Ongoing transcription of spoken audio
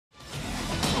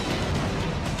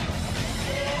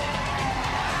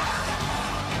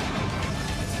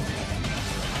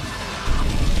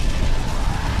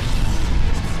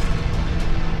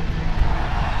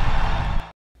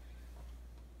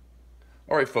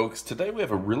Alright folks, today we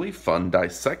have a really fun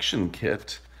dissection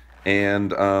kit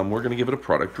and we're going to give it a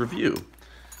product review.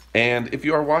 And if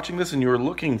you are watching this and you are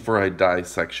looking for a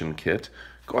dissection kit,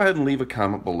 go ahead and leave a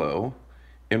comment below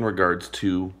in regards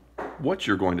to what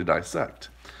you're going to dissect.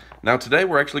 Now today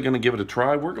we're actually going to give it a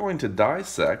try. We're going to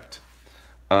dissect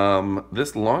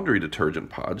this laundry detergent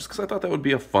pod just because I thought that would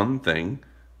be a fun thing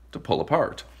to pull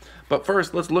apart. But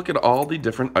first, let's look at all the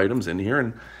different items in here.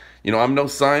 And you know, I'm no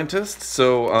scientist,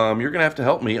 so you're going to have to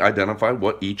help me identify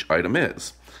what each item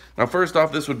is. Now, first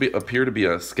off, this would appear to be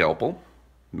a scalpel.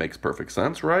 Makes perfect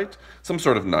sense, right? Some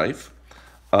sort of knife.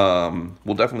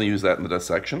 We'll definitely use that in the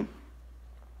dissection.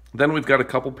 Then we've got a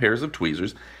couple pairs of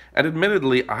tweezers. And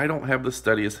admittedly, I don't have the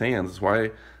steadiest hands. That's why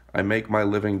I make my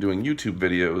living doing YouTube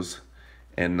videos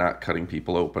and not cutting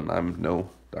people open. I'm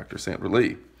no Dr. Sandra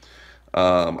Lee.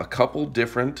 A couple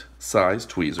different size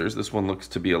tweezers. This one looks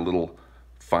to be a little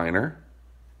finer.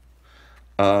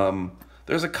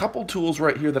 There's a couple tools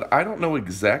right here that I don't know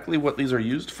exactly what these are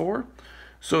used for.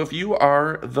 So if you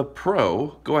are the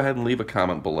pro, go ahead and leave a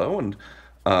comment below, and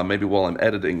maybe while I'm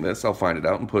editing this, I'll find it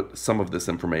out and put some of this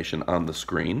information on the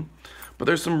screen. But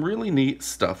there's some really neat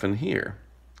stuff in here.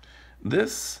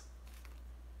 This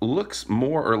looks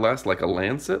more or less like a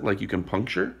lancet, like you can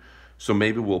puncture. So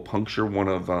maybe we'll puncture one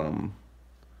of the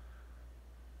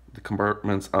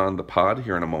compartments on the pod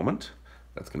here in a moment.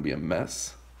 That's going to be a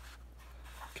mess.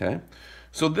 Okay,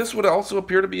 so this would also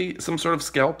appear to be some sort of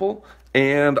scalpel,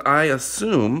 and I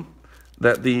assume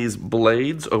that these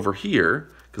blades over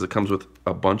here, because it comes with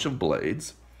a bunch of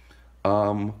blades,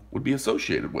 would be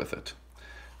associated with it.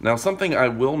 Now, something I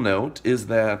will note is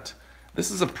that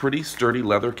this is a pretty sturdy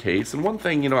leather case, and one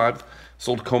thing, you know, I've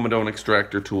sold comedone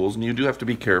extractor tools, and you do have to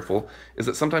be careful, is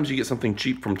that sometimes you get something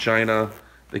cheap from China.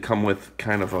 They come with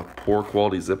kind of a poor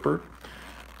quality zipper.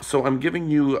 So I'm giving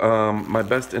you my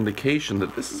best indication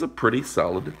that this is a pretty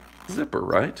solid zipper,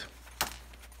 right?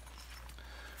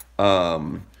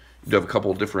 You have a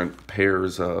couple different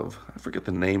pairs of, I forget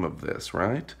the name of this,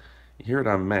 right? You hear it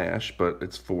on MASH, but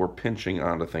it's for pinching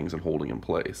onto things and holding in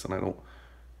place. And I don't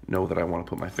know that I want to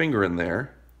put my finger in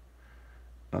there.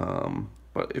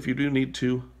 But if you do need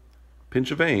to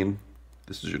pinch a vein,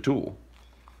 this is your tool.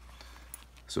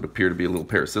 So it appeared to be a little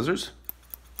pair of scissors.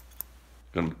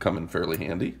 Going to come in fairly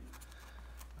handy.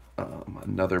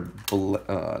 Another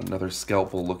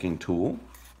scalpel looking tool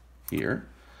here.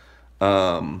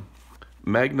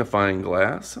 Magnifying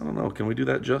glass. I don't know, can we do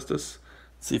that justice?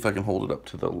 Let's see if I can hold it up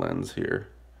to the lens here.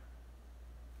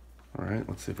 Alright,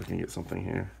 let's see if we can get something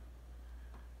here.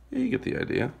 Yeah, you get the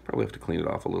idea. Probably have to clean it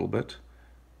off a little bit.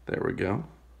 There we go.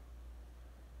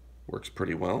 Works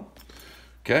pretty well.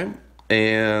 Okay,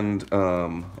 and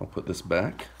I'll put this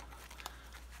back.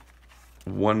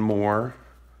 One more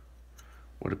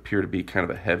would appear to be kind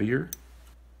of a heavier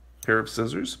pair of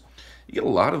scissors. You get a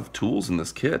lot of tools in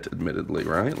this kit, admittedly,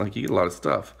 right? Like, you get a lot of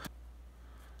stuff.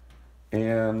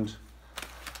 And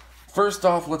first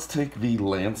off, let's take the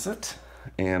lancet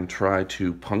and try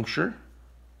to puncture.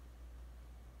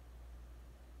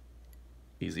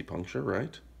 Easy puncture,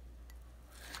 right?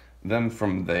 Then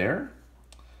from there,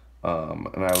 and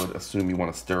I would assume you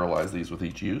want to sterilize these with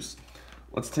each use.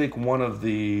 Let's take one of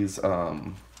these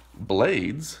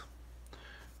blades,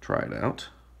 try it out.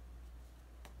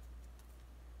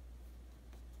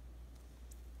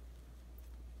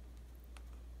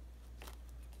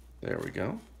 There we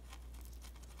go.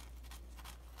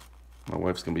 My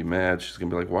wife's gonna be mad. She's gonna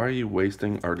be like, why are you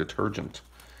wasting our detergent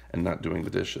and not doing the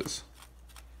dishes?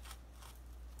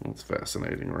 That's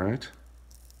fascinating, right?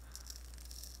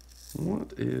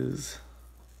 What is...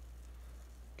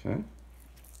 Okay.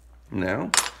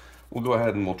 Now, we'll go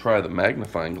ahead and we'll try the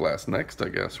magnifying glass next, I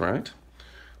guess, right?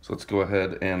 So let's go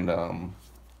ahead and,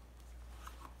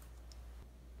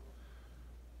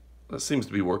 that seems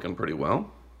to be working pretty well.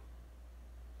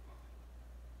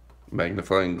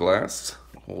 Magnifying glass,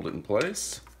 hold it in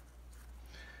place.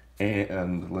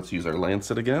 And let's use our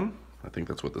lancet again. I think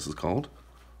that's what this is called.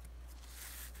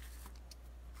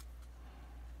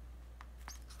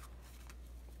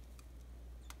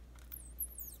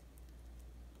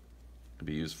 To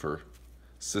be used for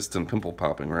cyst and pimple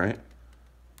popping, right?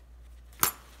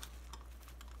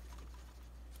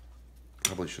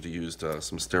 Probably should have used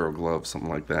some sterile gloves,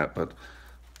 something like that, but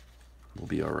we'll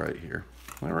be all right here.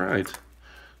 All right.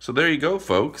 So there you go,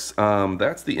 folks.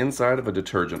 That's the inside of a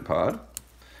detergent pod.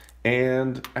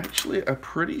 And actually a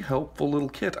pretty helpful little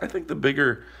kit. I think the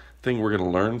bigger thing we're going to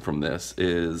learn from this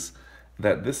is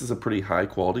that this is a pretty high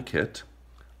quality kit.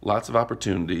 Lots of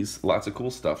opportunities, lots of cool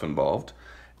stuff involved.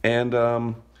 And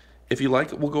if you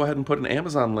like it, we'll go ahead and put an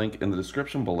Amazon link in the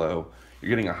description below. You're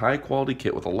getting a high quality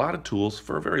kit with a lot of tools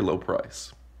for a very low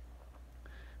price.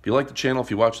 If you like the channel,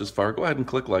 if you watch this far, go ahead and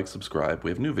click like, subscribe.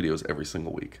 We have new videos every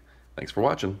single week. Thanks for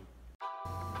watching.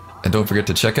 And don't forget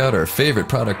to check out our favorite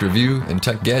product review and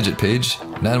tech gadget page,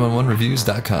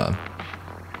 911reviews.com.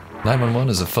 911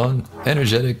 is a fun,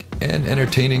 energetic, and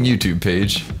entertaining YouTube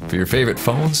page for your favorite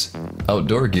phones,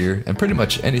 outdoor gear, and pretty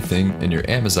much anything in your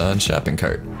Amazon shopping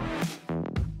cart.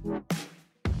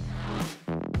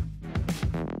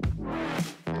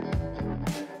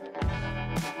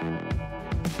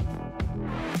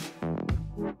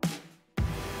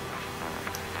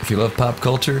 If you love pop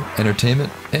culture,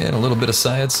 entertainment, and a little bit of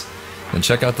science, then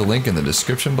check out the link in the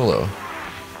description below.